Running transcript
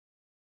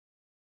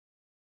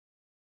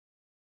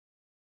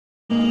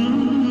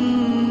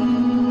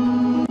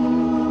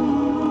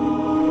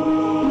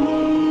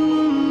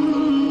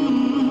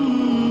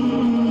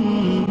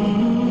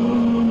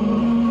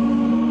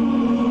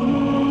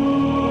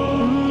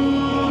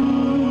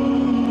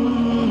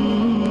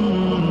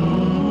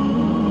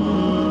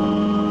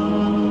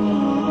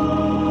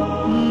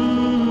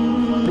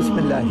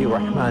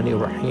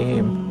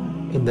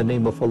In the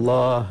name of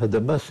Allah, the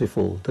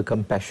Merciful, the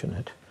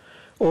Compassionate.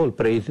 All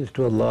praises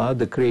to Allah,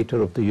 the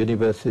Creator of the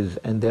universes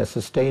and their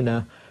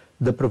Sustainer,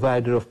 the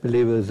Provider of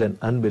believers and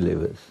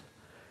unbelievers.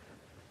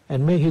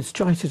 And may His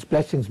choicest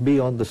blessings be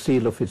on the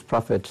seal of His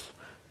prophets,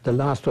 the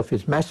last of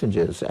His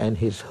messengers and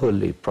His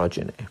holy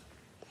progeny.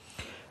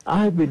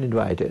 I have been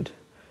invited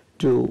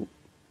to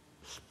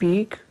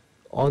speak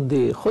on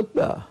the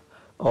khutbah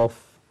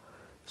of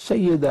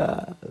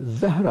Sayyida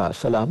Zahra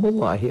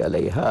Salamullahi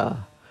alayha,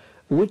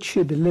 which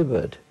she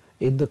delivered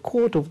in the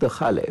court of the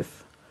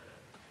Khalif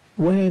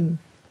when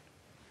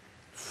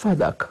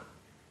Fadak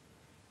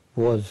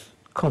was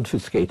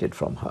confiscated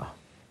from her.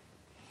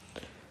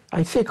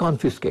 I say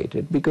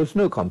confiscated because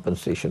no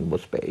compensation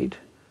was paid,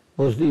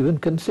 was even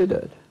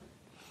considered.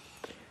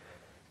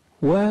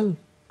 Well,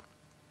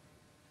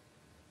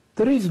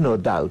 there is no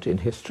doubt in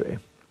history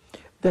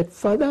that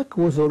Fadak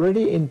was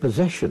already in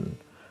possession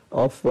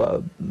of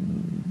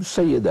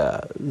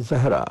Sayyida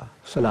Zahra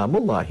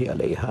Salamullahi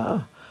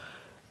alayha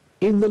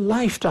in the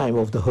lifetime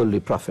of the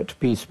Holy Prophet,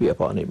 peace be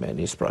upon him and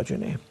his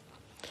progeny.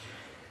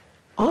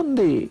 On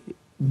the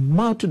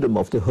martyrdom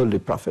of the Holy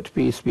Prophet,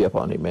 peace be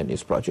upon him and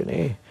his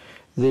progeny,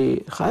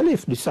 the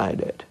Khalif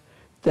decided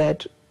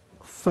that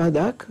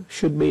Fadak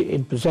should be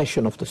in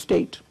possession of the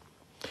state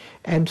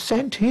and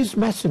sent his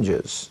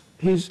messengers,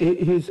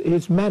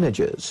 his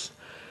managers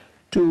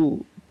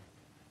to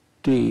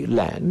the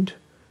land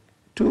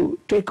to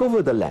take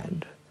over the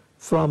land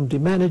from the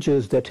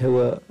managers that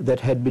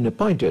had been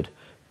appointed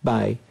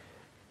by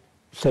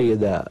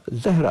Sayyida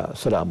Zahra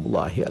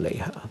Salamullahi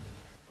alayha.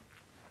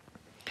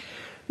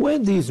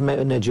 When these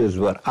managers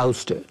were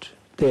ousted,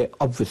 they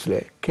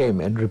obviously came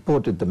and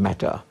reported the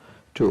matter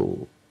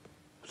to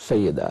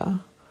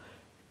Sayyida,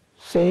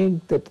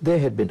 saying that they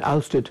had been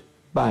ousted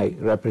by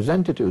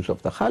representatives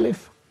of the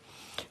Khalif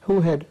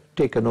who had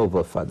taken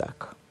over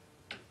Fadak.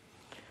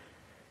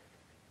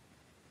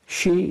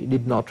 She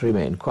did not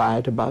remain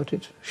quiet about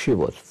it. She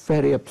was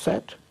very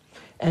upset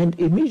and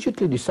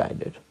immediately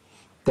decided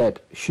that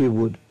she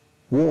would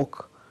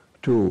walk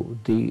to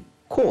the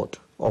court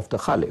of the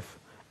Khalif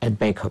and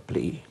make her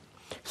plea.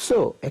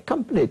 So,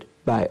 accompanied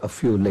by a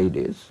few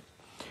ladies,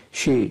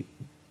 she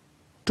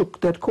took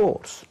that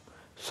course.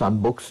 Some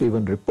books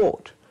even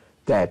report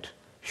that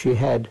she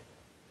had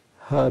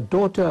her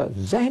daughter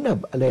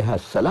Zainab alayha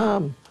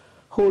salam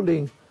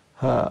holding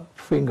her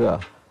finger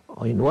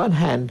in one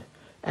hand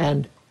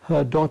and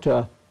her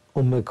daughter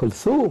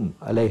Kulthum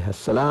alayha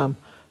salam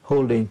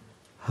holding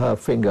her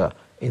finger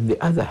in the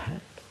other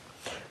hand.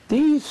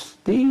 These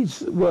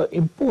were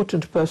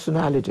important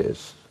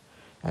personalities,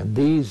 and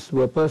these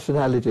were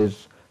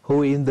personalities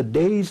who in the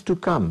days to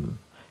come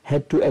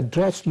had to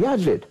address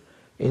Yazid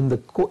in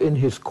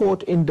his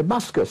court in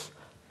Damascus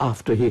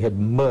after he had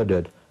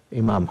murdered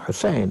Imam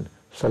Hussein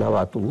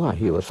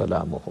salawatullahi wa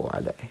salamuhu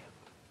alayhi.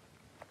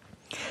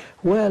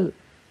 Well,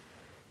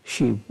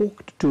 she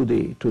walked to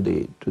the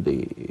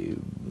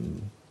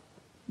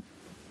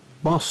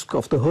mosque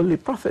of the Holy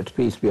Prophet,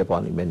 peace be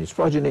upon him and his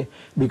progeny,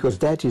 because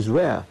that is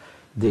where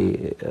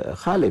the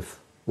Khalif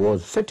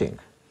was sitting.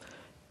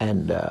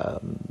 And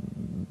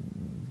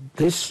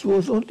this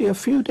was only a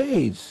few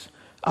days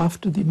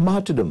after the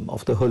martyrdom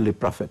of the Holy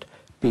Prophet,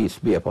 peace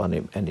be upon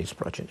him and his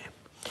progeny.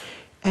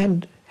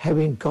 And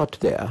having got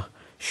there,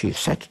 she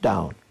sat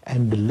down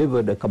and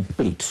delivered a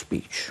complete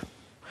speech.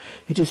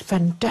 It is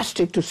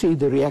fantastic to see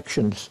the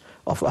reactions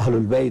of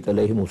Ahlulbayt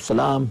alayhimus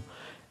salam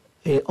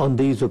on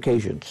these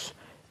occasions,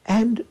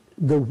 and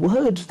the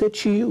words that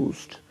she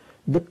used,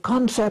 the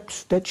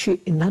concepts that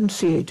she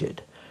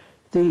enunciated,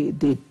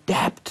 the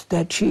depth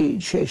that she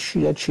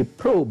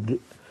probed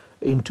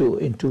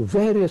into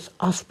various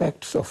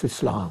aspects of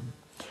Islam.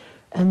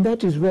 And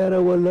that is where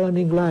our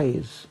learning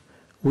lies.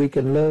 We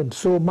can learn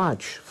so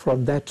much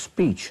from that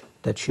speech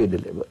that she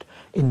delivered.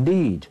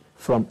 Indeed,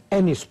 from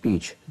any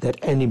speech that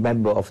any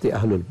member of the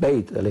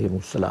Ahlulbayt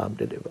alayhimus salam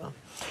deliver.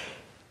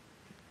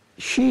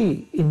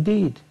 She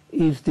indeed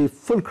is the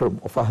fulcrum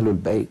of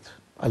Ahlulbayt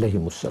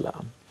alayhimus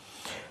salam.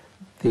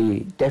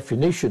 The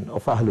definition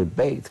of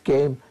Ahlulbayt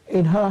came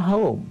in her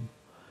home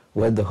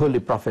when the Holy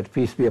Prophet,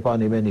 peace be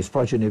upon him and his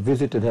progeny,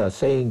 visited her,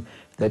 saying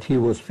that he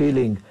was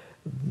feeling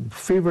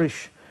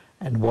feverish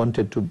and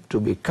wanted to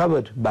be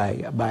covered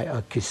by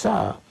a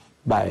kisa,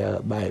 by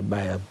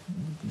a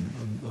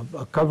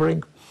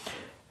covering.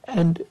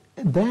 And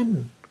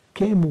then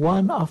came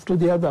one after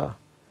the other.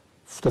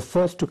 The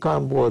first to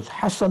come was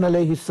Hassan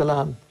alayhi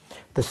salam.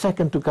 The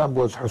second to come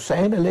was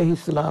Hussein alayhi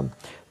salam.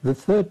 The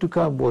third to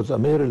come was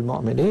Amir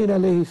al-Mu'mineen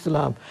alayhi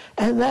salam.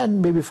 And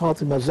then maybe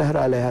Fatima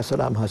Zahra alayhi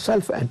salam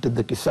herself entered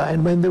the Kisa.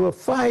 And when there were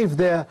 5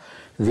 there,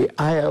 the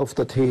ayah of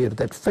Tathir,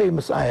 that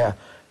famous ayah,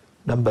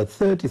 number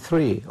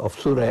 33 of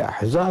Surah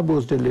Ahzab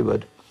was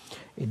delivered.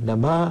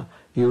 إِنَّمَا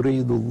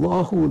يُرِيدُ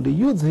اللَّهُ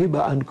لِيُذْهِبَ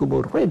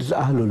عَنْكُمُ الرِّجْزَ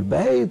أَهْلُ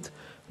الْبَيْتِ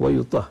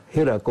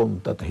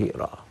وَيُطَهِّرَكُمْ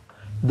تَطْهِيرًا.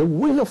 The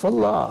will of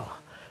Allah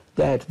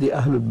that the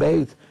Ahlul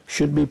Bayt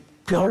should be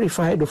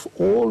purified of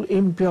all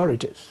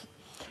impurities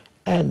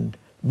and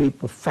be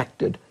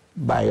perfected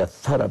by a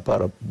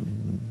thorough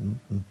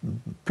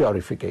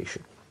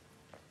purification.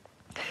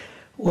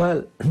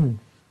 Well,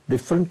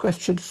 different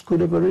questions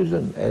could have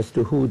arisen as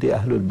to who the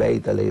Ahlul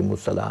Bayt alayhimus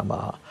salam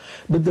are.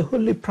 But the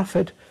Holy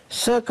Prophet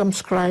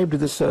circumscribed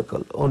the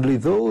circle. Only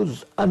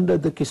those under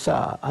the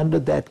kisa, under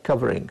that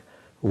covering,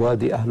 were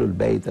the Ahlul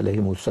Bayt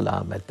alayhimus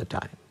salam at the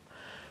time.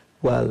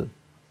 Well,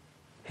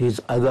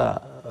 his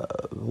other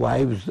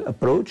wives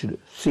approached,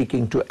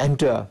 seeking to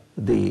enter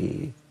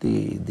the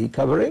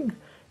covering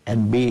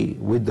and be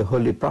with the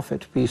Holy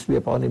Prophet, peace be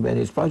upon him, and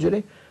his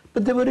progeny,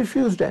 but they were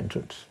refused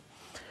entrance.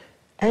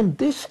 And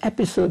this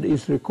episode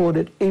is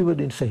recorded even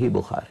in Sahih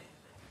Bukhari,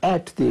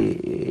 at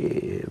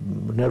the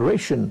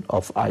narration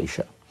of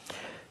Aisha.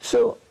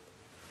 So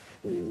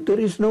there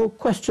is no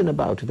question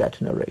about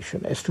that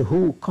narration as to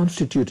who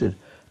constituted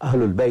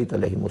Ahlul Bayt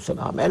alayhimus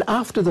salam. And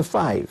after the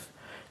five,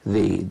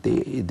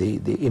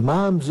 the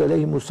Imams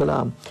alayhimus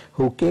salam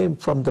who came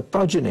from the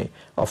progeny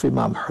of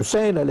Imam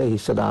Hussein alayhi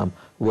salam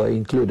were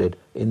included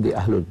in the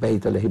Ahlul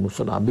Bayt alayhimus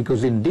salam,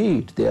 because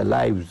indeed their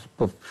lives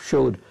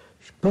showed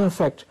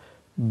perfect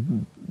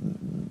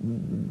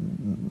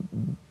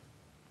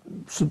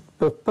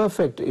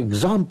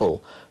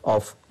example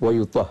of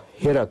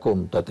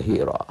وَيُطَهِّرَكُمْ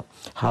تَطْهِيرًا,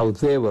 how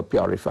they were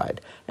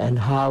purified and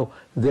how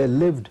they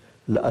lived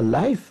a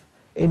life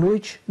in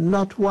which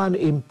not one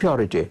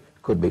impurity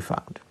could be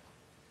found.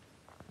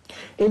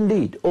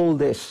 Indeed, all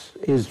this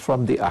is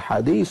from the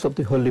ahadith of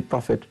the Holy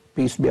Prophet,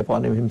 peace be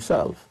upon him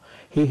himself.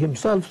 He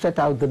himself set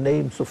out the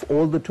names of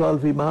all the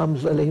 12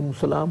 Imams alayhimus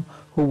salam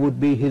who would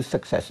be his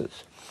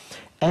successors,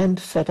 and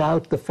set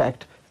out the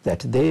fact that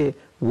they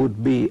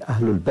would be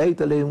Ahlul Bayt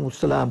alayhimus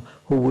salam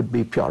who would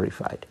be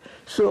purified.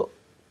 So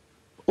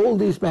all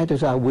these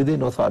matters are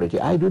within authority.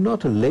 I do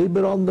not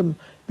labor on them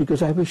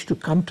because I wish to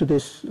come to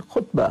this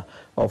khutbah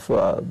of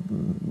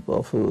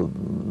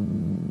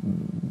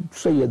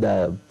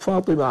Sayyidah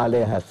Fatima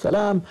alayha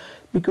salam,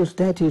 because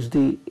that is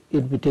the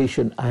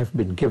invitation I've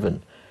been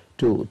given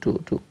to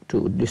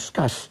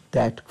discuss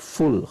that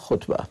full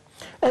khutbah.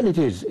 And it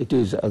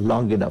is a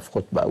long enough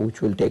khutbah which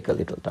will take a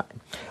little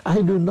time.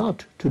 I do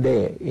not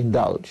today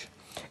indulge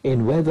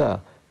in whether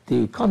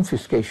the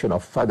confiscation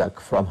of Fadak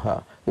from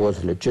her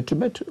was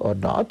legitimate or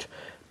not,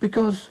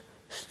 because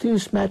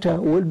this matter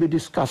will be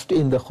discussed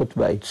in the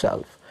khutbah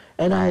itself,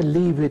 and I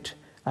leave it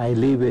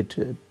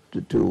to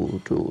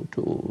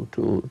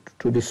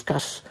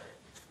discuss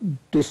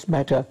this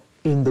matter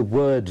in the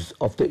words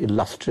of the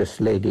illustrious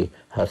lady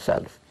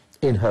herself,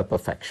 in her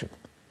perfection.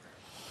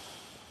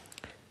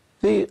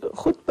 The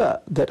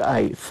khutbah that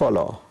I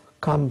follow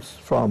comes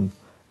from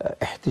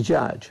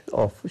ihtijaj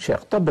of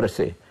Sheikh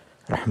Tabrasi,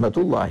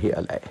 rahmatullahi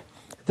alayh.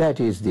 That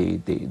is the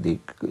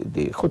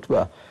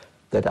khutbah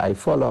that I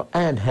follow,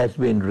 and has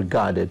been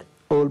regarded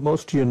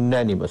almost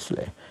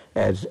unanimously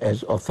as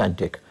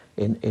authentic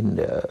in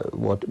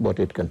what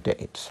it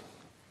contains.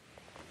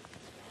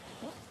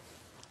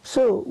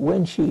 So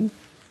when she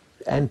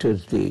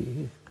enters the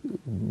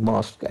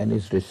mosque and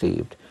is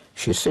received,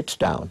 she sits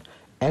down,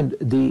 and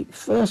the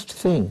first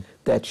thing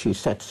that she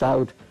sets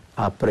out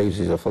are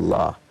praises of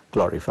Allah,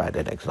 glorified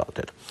and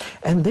exalted.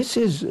 And this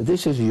is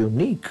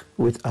unique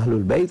with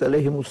Ahlul Bayt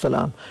alayhimus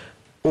salam.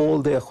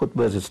 All their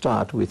khutbahs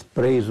start with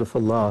praise of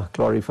Allah,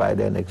 glorified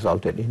and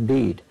exalted.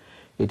 Indeed,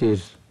 it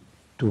is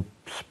to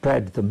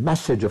spread the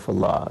message of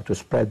Allah, to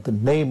spread the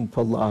name of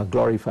Allah,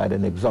 glorified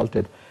and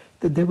exalted,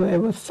 that they were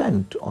ever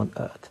sent on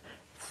earth.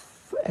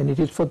 And it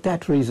is for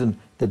that reason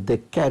that they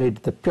carried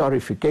the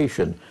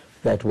purification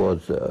that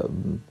was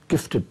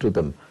gifted to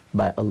them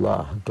by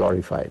Allah,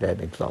 glorified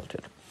and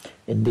exalted.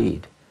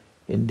 Indeed,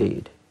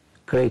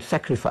 great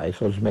sacrifice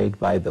was made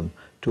by them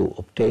to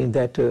obtain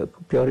that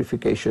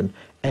purification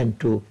and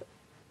to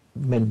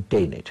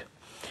maintain it.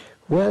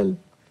 Well,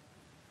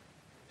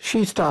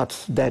 she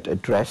starts that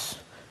address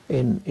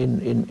in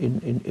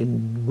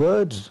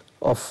words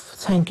of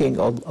thanking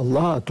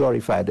Allah,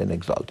 glorified and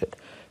exalted.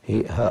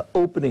 Her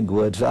opening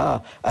words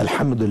are,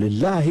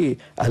 Alhamdulillahi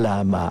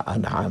ala ma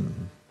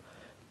an'am.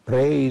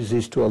 Praise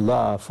is to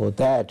Allah for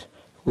that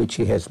which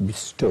He has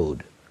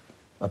bestowed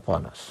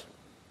upon us.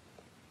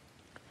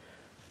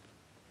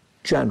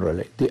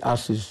 Generally, the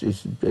us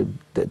is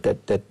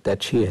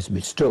that she has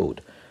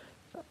bestowed.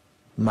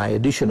 My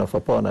addition of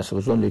upon us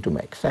was only to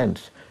make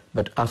sense,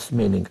 but us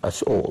meaning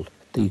us all.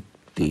 The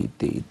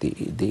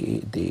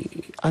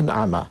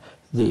an'ama,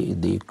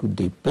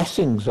 the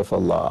blessings of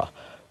Allah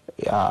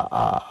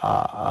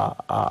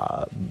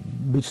are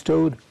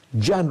bestowed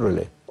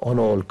generally on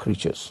all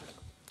creatures.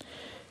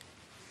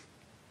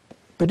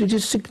 But it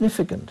is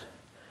significant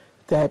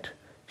that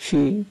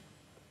she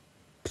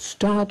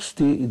starts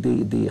the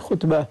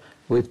khutbah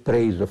with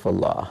praise of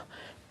Allah.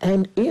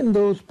 And in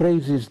those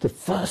praises, the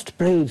first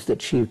praise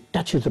that she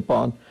touches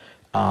upon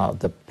are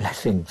the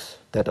blessings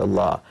that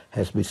Allah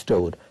has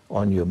bestowed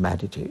on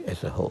humanity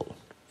as a whole.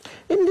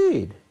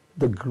 Indeed,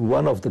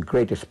 one of the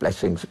greatest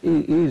blessings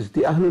is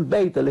the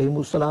Ahlulbayt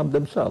alayhimus salam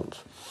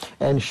themselves,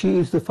 and she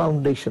is the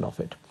foundation of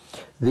it.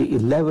 The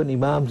 11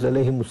 Imams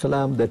alayhimus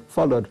salam that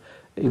followed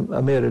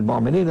Amir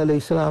al-Mu'mineen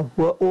alayhi salam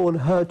were all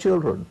her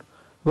children.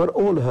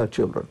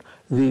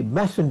 The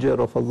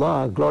Messenger of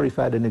Allah,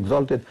 glorified and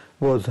exalted,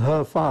 was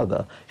her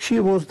father. She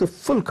was the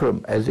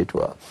fulcrum, as it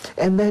were.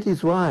 And that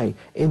is why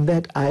in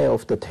that ayah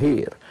of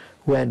Tathir,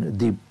 when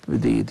the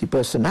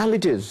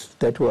personalities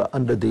that were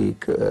under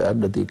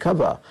the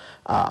cover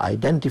are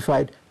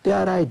identified, they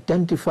are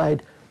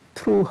identified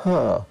through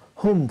her.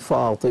 Hum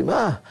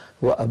Fatima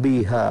wa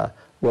abiha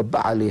wa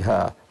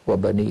ba'aliha wa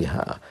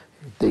baniha.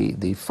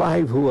 The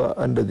 5 who were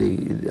under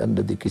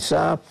the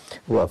Kisa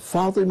were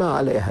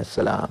Fatima alayha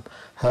salam,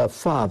 her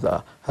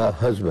father, her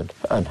husband,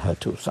 and her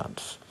 2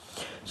 sons.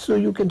 So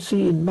you can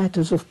see in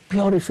matters of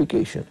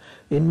purification,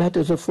 in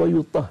matters of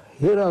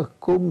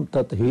وَيُطَهِّرَكُمْ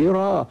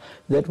تَطْهِيرًا,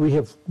 that we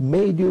have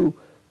made you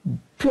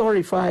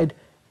purified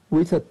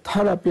with a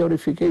thorough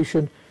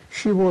purification.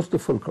 She was the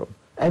fulcrum,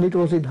 and it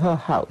was in her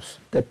house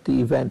that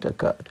the event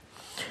occurred.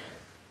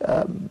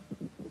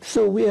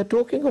 So we are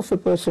talking of a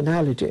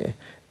personality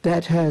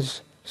that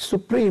has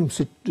supreme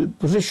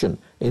position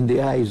in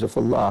the eyes of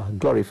Allah,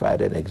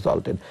 glorified and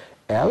exalted.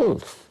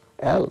 Else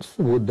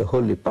would the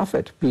Holy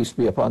Prophet, peace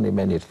be upon him,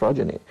 and his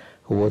progeny,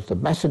 who was the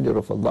messenger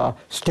of Allah,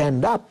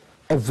 stand up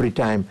every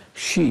time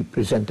she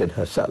presented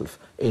herself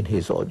in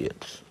his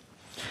audience?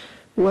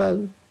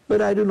 Well,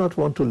 but I do not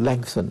want to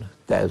lengthen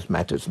those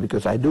matters,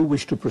 because I do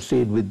wish to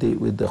proceed with the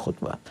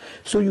khutbah.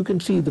 So you can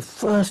see the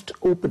first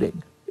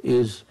opening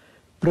is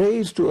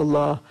praise to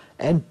Allah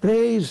and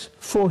praise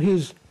for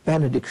his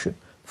benediction,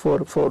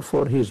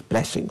 for his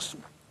blessings.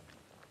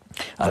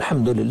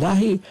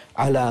 Alhamdulillahi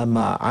ala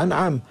ma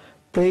an'am.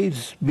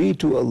 Praise be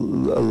to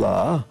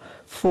Allah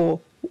for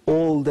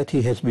all that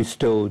he has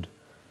bestowed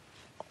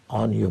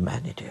on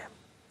humanity.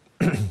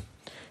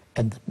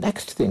 And the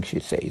next thing she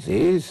says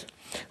is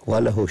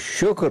وَلَهُ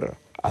الشُّكْرُ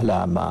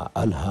عَلَى مَا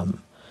أَلْهَمْ,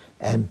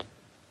 and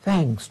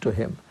thanks to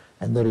him,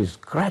 and there is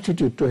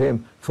gratitude to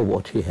him for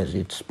what he has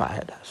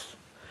inspired us.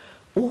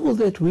 All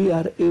that we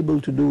are able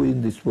to do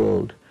in this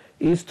world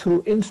is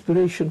through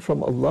inspiration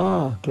from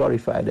Allah,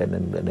 glorified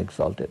and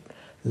exalted.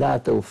 La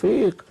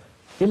tawfiq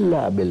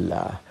illa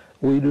billah.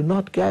 We do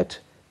not get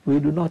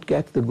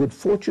the good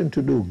fortune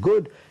to do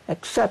good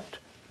except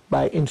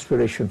by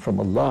inspiration from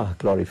Allah,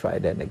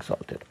 glorified and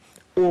exalted.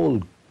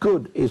 All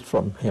good is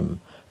from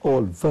him.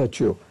 All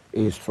virtue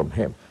is from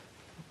him.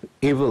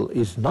 Evil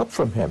is not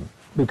from him,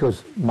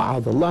 because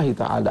ma'adallahi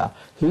ta'ala,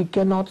 he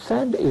cannot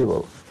send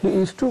evil. He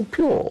is too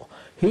pure.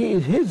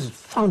 His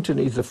fountain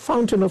is a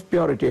fountain of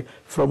purity,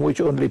 from which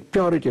only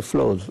purity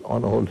flows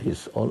on all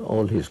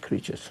his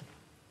creatures.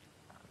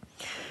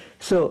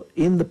 So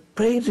in the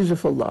praises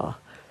of Allah,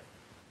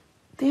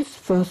 this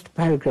first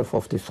paragraph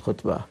of this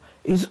khutbah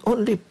is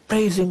only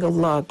praising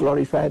Allah,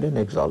 glorified and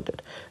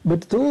exalted.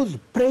 But those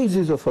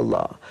praises of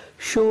Allah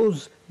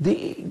shows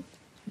the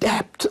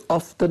depth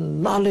of the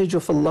knowledge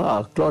of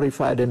Allah,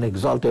 glorified and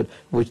exalted,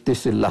 which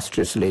this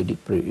illustrious lady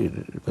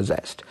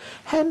possessed.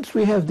 Hence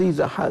we have these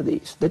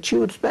ahadith that she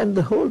would spend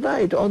the whole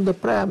night on the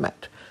prayer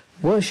mat,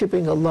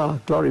 worshipping Allah,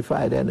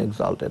 glorified and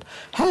exalted.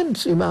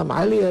 Hence Imam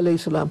Ali alayhi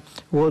salam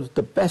was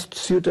the best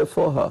suitor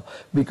for her,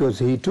 because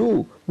he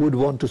too would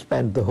want to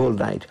spend the whole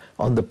night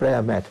on the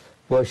prayer mat,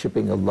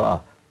 worshipping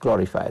Allah,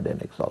 glorified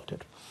and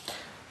exalted.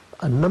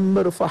 A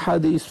number of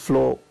ahadith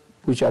flow,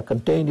 which are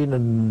contained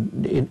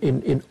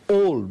in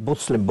all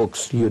Muslim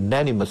books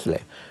unanimously,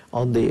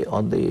 on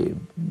the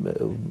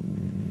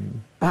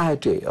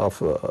piety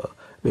of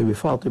Bibi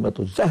Fatima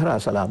Zahra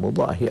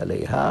salamullahi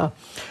alayha,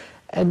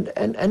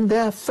 and they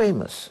are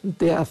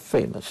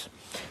famous.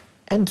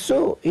 And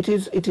so it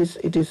is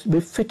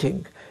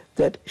befitting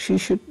that she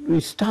should be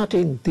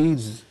starting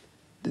this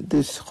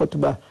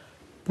khutbah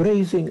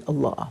praising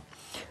Allah.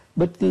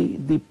 But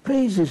the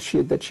praises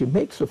that she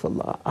makes of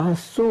Allah are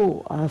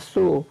so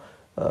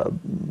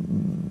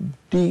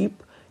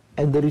deep,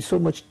 and there is so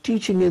much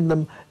teaching in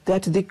them,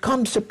 that the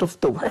concept of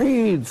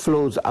tawheed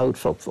flows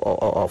out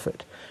of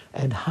it.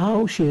 And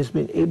how she has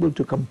been able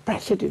to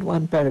compress it in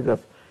one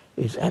paragraph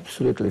is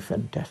absolutely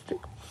fantastic.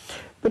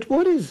 But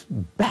what is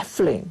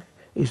baffling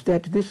is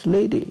that this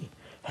lady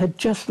had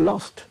just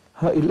lost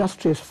her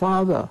illustrious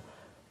father,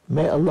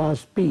 may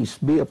Allah's peace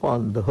be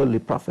upon the Holy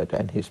Prophet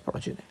and his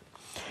progeny.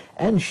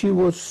 And she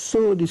was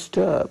so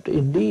disturbed,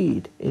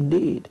 indeed,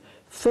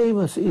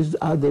 famous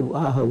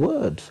are her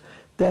words,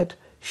 that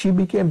she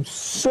became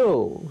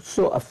so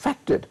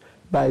affected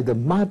by the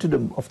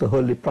martyrdom of the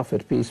Holy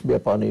Prophet, peace be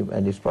upon him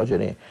and his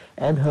progeny,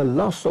 and her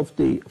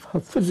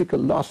physical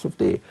loss of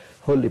the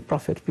Holy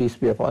Prophet, peace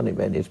be upon him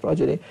and his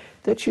progeny,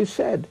 that she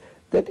said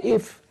that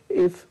if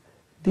the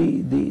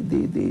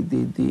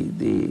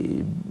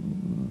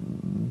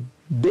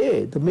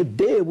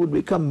midday would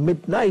become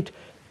midnight,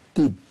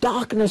 the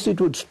darkness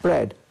it would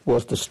spread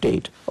was the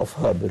state of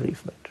her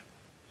bereavement.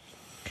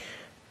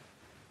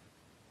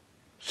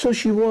 So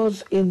she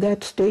was in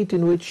that state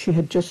in which she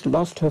had just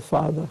lost her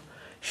father.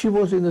 She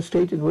was in the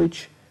state in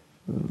which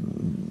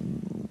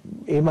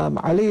Imam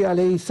Ali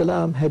alayhi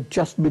salam had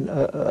just been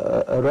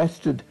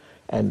arrested,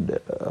 and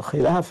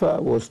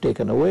Khilafah was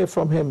taken away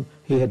from him.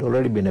 He had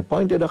already been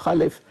appointed a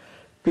Khalif.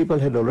 People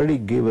had already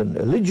given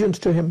allegiance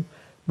to him,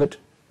 but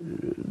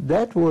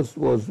that was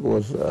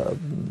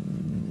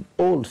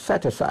all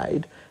set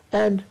aside,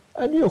 and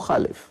a new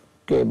Khalif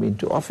came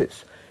into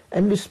office.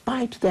 And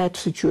despite that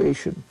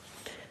situation,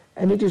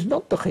 and it is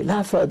not the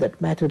Khilafah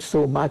that mattered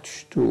so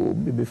much to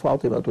Bibi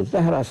Fatima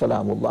Zahra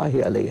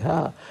salamullahi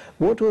alayha,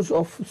 what was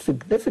of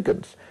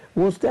significance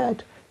was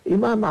that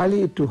Imam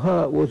Ali to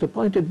her was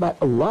appointed by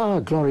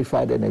Allah,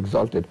 glorified and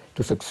exalted,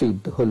 to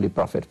succeed the Holy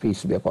Prophet,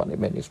 peace be upon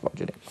him, and his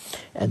progeny.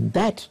 And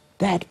that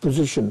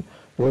position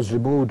was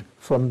removed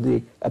from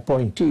the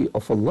appointee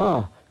of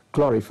Allah,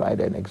 glorified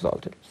and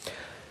exalted.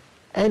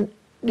 And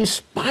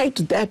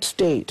despite that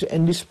state,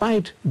 and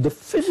despite the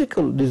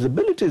physical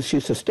disabilities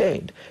she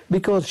sustained,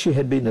 because she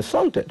had been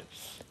assaulted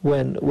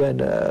when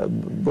Amir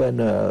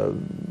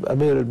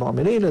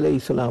al-Mu'mineen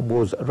alayhi salam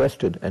was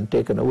arrested and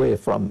taken away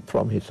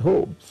from his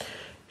home,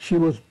 she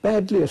was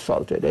badly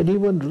assaulted and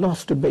even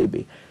lost a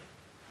baby.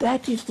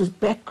 That is the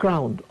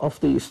background of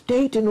the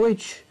state in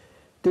which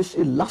this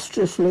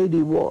illustrious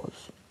lady was.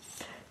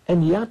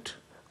 And yet,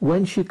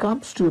 when she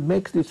comes to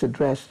make this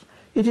address,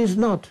 it is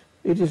not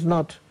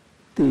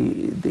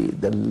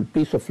the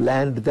piece of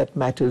land that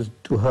matters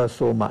to her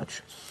so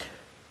much.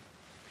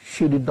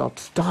 She did not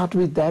start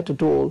with that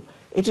at all.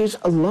 It is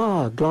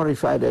Allah,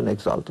 glorified and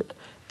exalted.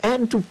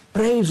 And to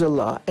praise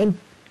Allah, and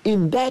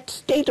in that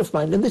state of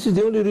mind, and this is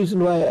the only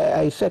reason why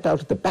I set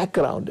out the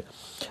background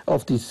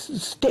of this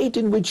state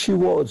in which she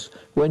was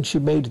when she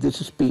made this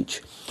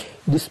speech.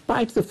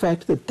 Despite the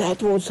fact that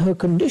that was her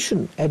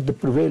condition at the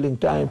prevailing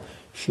time,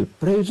 she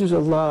praises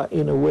Allah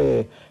in a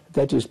way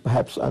that is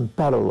perhaps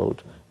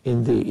unparalleled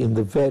in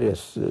the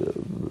various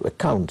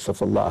accounts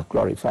of Allah,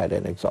 glorified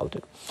and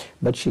exalted.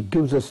 But she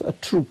gives us a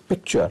true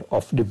picture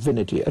of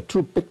divinity, a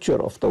true picture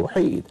of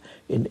Tawheed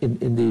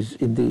in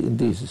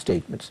these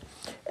statements.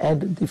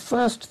 And the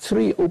first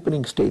three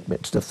opening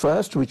statements, the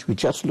first which we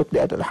just looked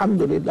at,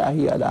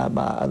 Alhamdulillahi ala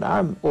ma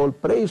an'am, all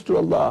praise to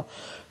Allah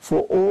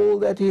for all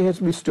that He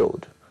has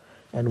bestowed,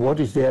 and what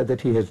is there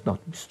that He has not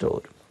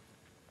bestowed.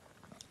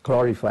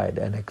 Glorified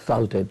and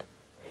exalted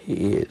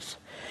He is.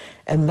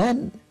 And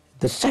then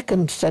the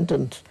second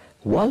sentence,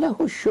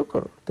 Walahu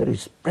shukr, there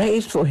is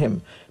praise for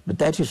Him, but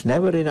that is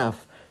never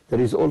enough.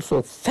 There is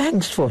also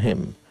thanks for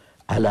Him,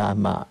 ala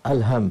ma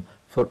alham,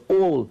 for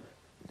all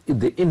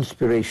the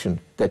inspiration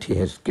that He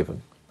has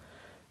given.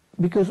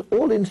 Because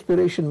all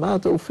inspiration, ma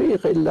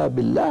tawfiq illa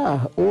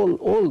billah,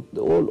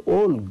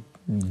 all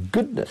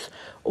goodness,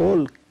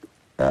 all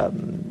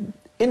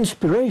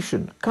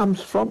inspiration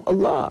comes from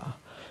Allah.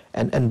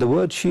 And the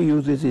word she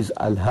uses is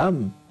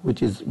alham,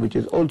 which is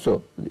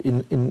also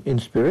in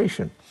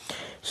inspiration.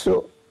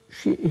 So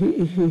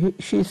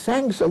she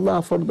thanks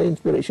Allah for the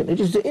inspiration. It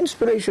is the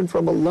inspiration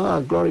from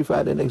Allah,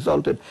 glorified and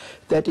exalted,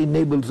 that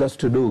enables us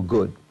to do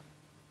good.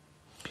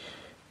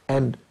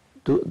 And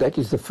that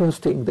is the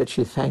first thing that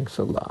she thanks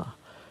Allah.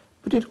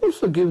 But it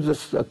also gives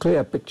us a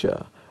clear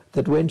picture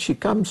that when she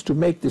comes to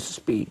make this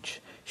speech,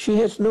 she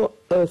has no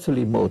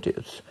earthly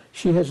motives.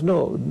 She has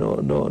no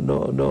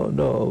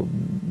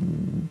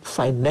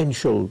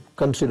financial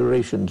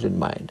considerations in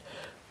mind.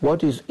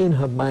 What is in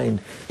her mind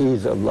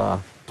is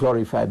Allah,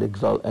 glorified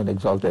and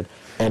exalted,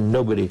 and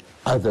nobody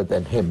other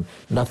than Him,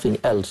 nothing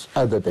else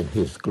other than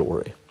His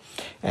glory.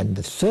 And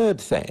the third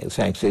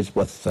thanks is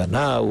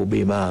وَالثَّنَاءُ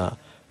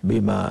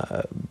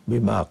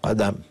بِمَا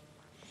قَدَمْ,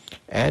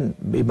 and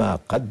bima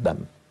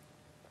qaddam,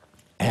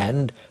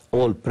 and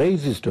all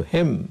praises to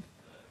Him,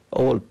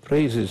 all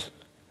praises,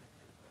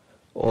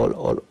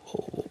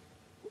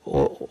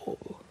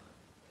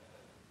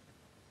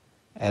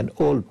 and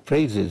all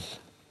praises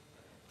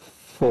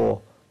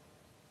for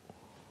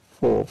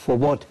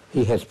what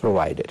He has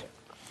provided.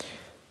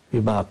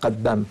 Bima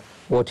qaddam,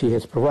 what He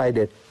has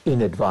provided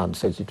in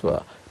advance, as it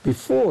were,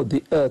 before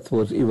the earth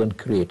was even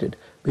created,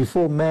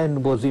 before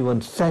man was even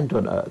sent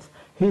on earth.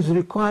 His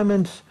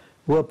requirements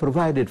were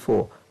provided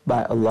for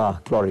by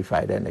Allah,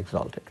 glorified and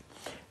exalted.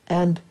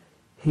 And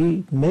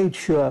He made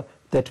sure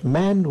that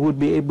man would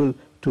be able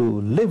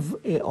to live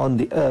on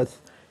the earth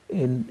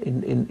in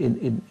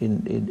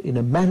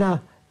a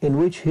manner in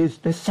which his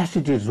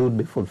necessities would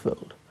be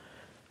fulfilled.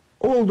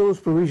 All those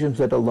provisions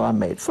that Allah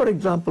made. For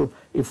example,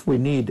 if we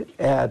need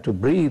air to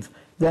breathe,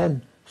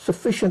 then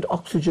sufficient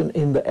oxygen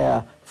in the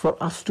air for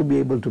us to be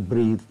able to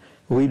breathe.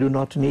 We do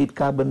not need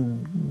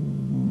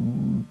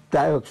carbon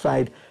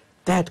dioxide.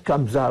 That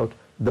comes out.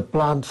 The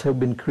plants have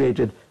been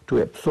created to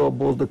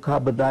absorb all the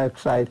carbon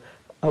dioxide.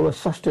 Our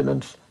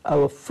sustenance,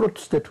 our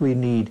fruits that we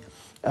need,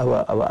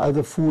 our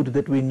other food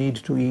that we need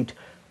to eat,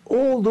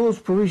 all those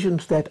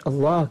provisions that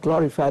Allah,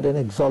 glorified and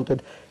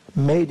exalted,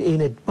 made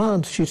in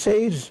advance, she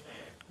says,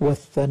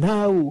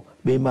 وَالثَّنَاءُ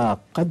بِمَا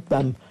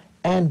قَدَّمْ,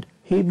 and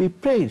He be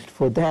praised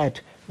for that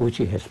which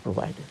He has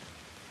provided.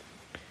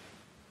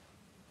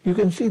 You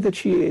can see that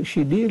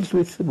she deals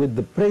with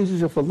the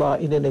praises of Allah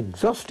in an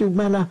exhaustive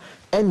manner,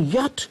 and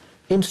yet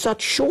in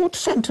such short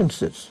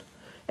sentences,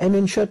 and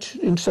in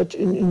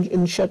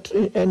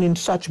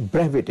such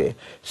brevity.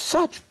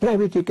 Such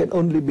brevity can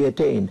only be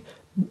attained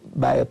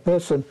by a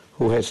person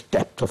who has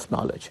depth of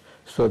knowledge,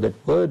 so that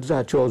words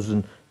are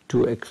chosen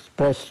to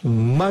express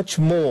much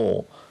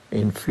more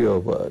in fewer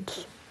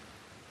words.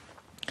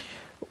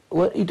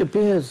 Well, it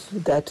appears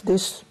that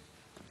this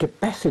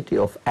capacity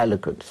of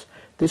eloquence,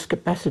 this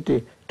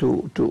capacity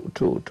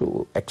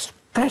to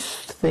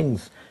express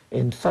things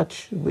in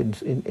such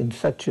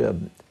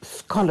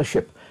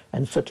scholarship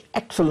and such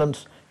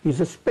excellence is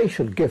a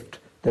special gift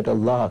that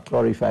Allah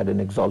glorified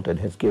and exalted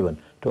has given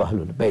to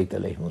Ahlulbayt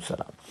alayhimus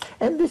salam.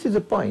 And this is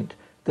a point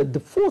that the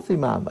fourth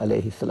Imam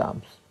alayhi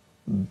salam,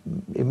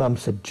 Imam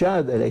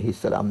Sajjad alayhi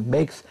salam,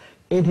 makes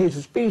in his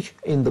speech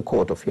in the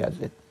court of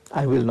Yazid.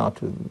 I will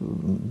not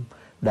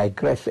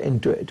digress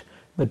into it,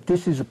 but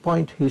this is a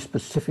point he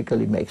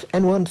specifically makes.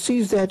 And one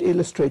sees that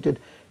illustrated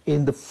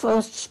in the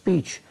first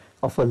speech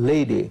of a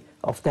lady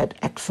of that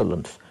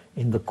excellence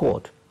in the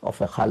court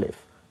of a Khalif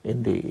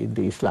in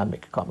the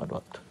Islamic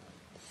Commonwealth.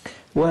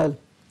 Well,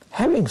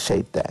 having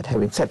said that,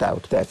 having set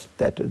out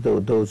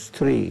those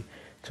three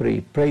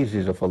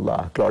praises of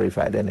Allah,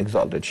 glorified and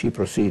exalted, she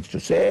proceeds to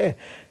say,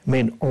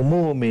 Min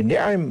umumi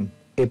ni'am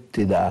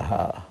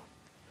ibtidaha.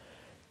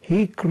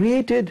 He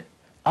created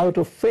out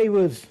of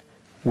favors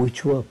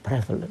which were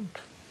prevalent.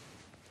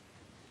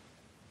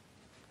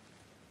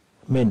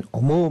 Min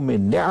umumi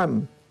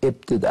ni'am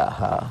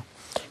ibtidaha.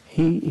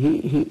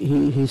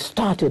 He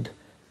started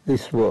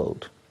this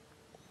world.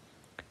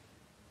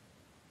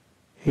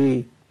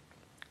 He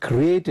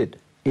created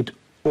it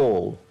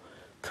all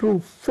through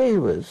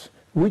favors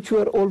which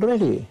were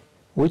already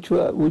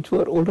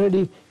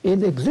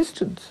in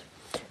existence.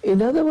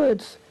 In other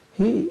words,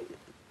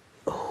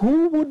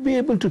 who would be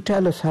able to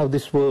tell us how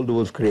this world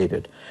was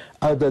created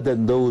other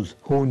than those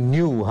who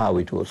knew how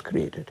it was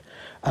created,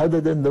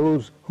 other than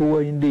those who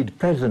were indeed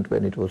present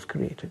when it was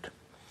created?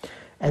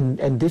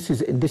 And this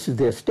is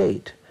their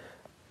state.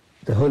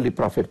 The Holy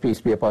Prophet, peace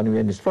be upon him,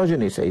 and his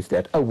progeny says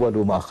that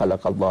أَوَّلُ مَا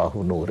خَلَقَ اللَّهُ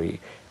نُورِي.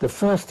 The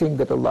first thing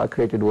that Allah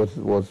created was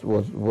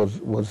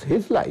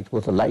His light,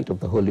 was the light of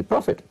the Holy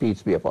Prophet,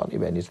 peace be upon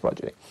him, and his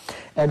progeny.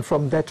 And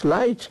from that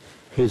light,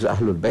 his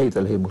Ahlulbayt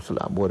alayhimus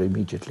salam were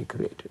immediately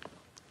created.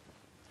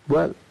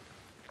 Well,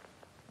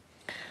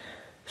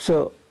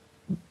 so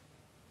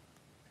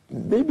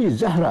Bibi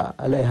Zahra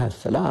alayha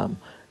salam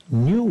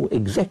knew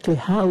exactly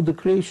how the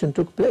creation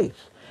took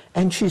place.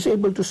 And she's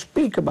able to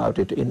speak about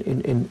it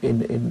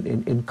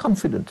in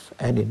confidence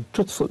and in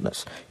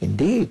truthfulness.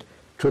 Indeed,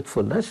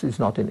 truthfulness is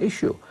not an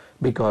issue,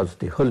 because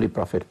the Holy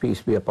Prophet,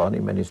 peace be upon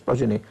him, and his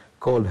progeny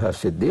called her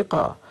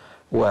Siddiqa.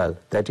 Well,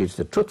 that is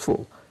the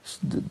truthful.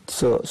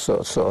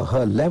 So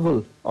her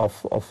level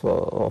of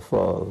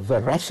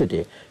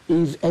veracity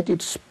is at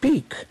its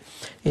peak.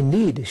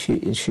 Indeed,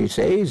 she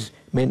says,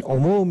 Min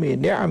umumi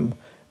ni'am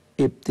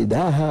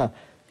ibtidaha.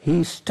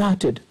 He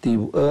started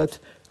the earth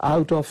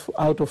out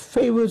of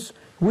favors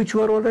which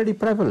were already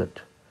prevalent.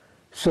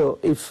 So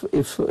if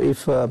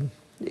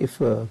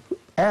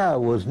air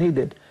was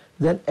needed,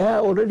 then air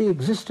already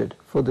existed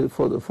for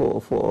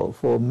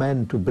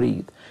man to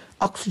breathe.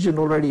 Oxygen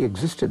already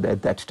existed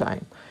at that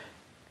time,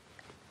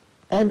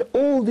 and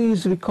all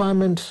these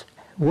requirements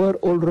were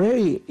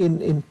already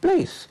in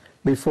place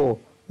before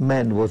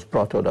man was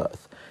brought on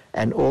earth,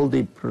 and all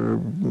the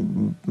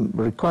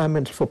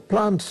requirements for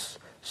plants'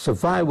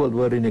 survival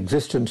were in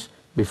existence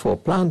before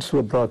plants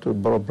were brought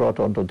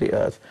onto the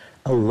earth.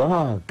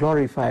 Allah,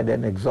 glorified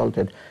and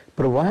exalted,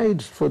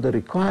 provides for the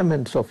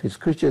requirements of His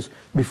creatures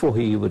before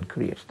He even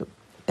creates them.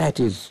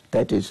 That is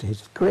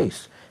His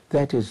grace.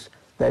 That is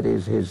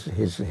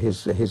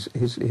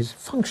His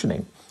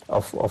functioning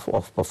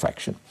of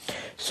perfection.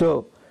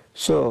 So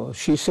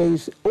she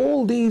says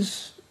all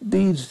these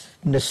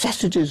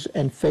necessities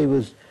and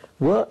favors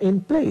were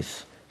in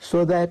place,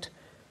 so that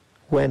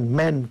when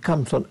man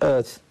comes on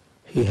earth,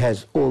 he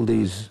has all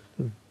these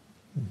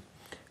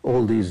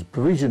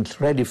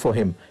provisions ready for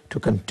him to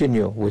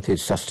continue with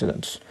his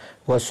sustenance.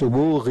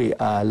 وَسُبُوغِ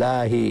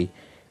آلَاهِ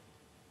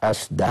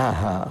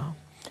أَسْدَاهَا.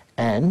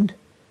 And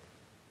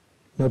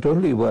not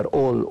only were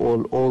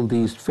all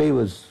these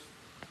favors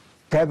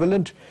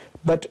prevalent,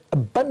 but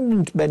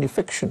abundant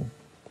benefaction,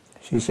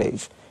 she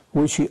says,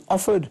 which he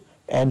offered,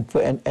 and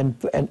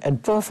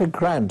perfect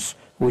grants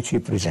which he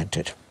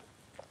presented.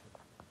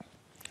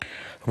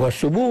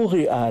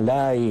 وَسُبُوغِ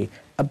آلَاهِ.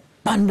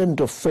 Abundant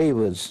of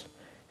favors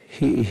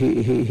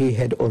he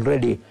had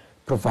already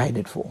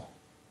provided for.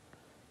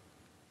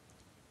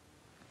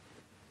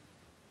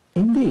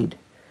 Indeed,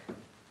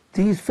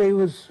 these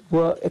favors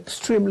were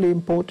extremely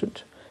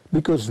important,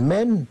 because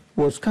man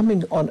was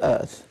coming on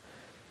earth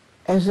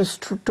as a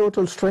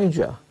total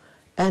stranger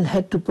and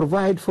had to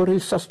provide for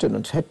his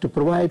sustenance, had to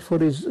provide for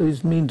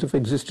his means of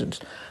existence.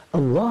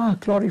 Allah,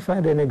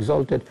 glorified and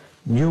exalted,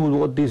 knew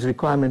what these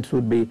requirements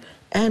would be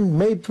and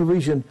made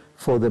provision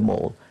for them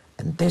all.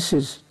 And this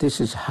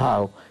is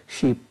how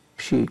she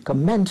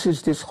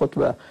commences this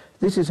khutbah,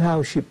 This is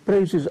how she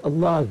praises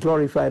Allah,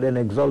 glorified and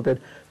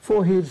exalted,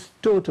 for His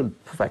total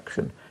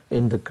perfection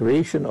in the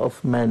creation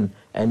of man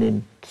and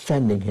in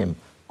sending him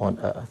on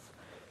earth.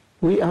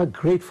 We are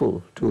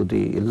grateful to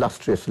the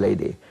illustrious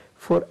lady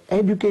for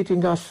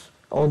educating us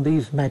on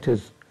these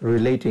matters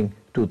relating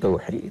to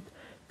Tawheed.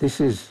 This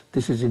is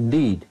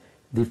indeed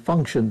the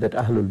function that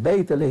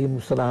Ahlulbayt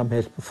alayhim salam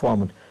has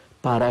performed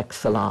par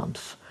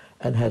excellence,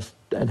 and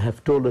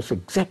have told us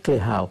exactly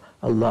how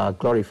Allah,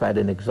 glorified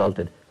and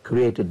exalted,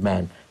 created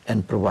man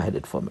and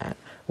provided for man.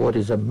 What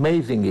is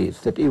amazing is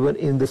that even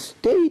in the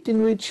state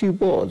in which she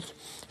was,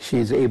 she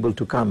is able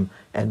to come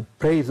and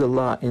praise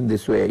Allah in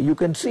this way. You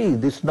can see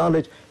this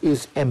knowledge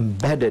is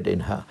embedded in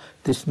her.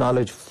 This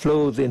knowledge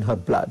flows in her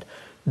blood.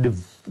 The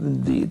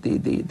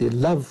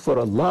love for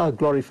Allah,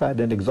 glorified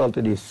and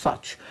exalted, is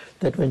such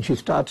that when she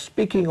starts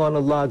speaking on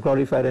Allah,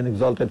 glorified and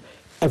exalted,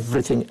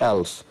 everything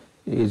else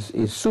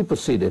is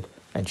superseded,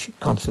 and she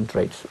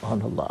concentrates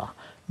on Allah.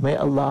 May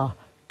Allah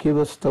give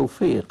us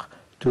tawfiq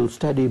to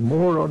study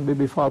more on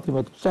Bibi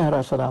Fatima Zahra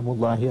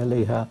salamullahi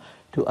alayha,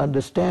 to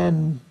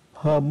understand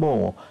her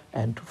more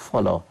and to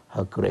follow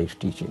her great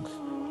teachings.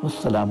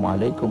 Wassalamu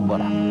alaikum wa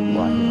rahmatullahi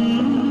wa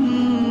barakatuh.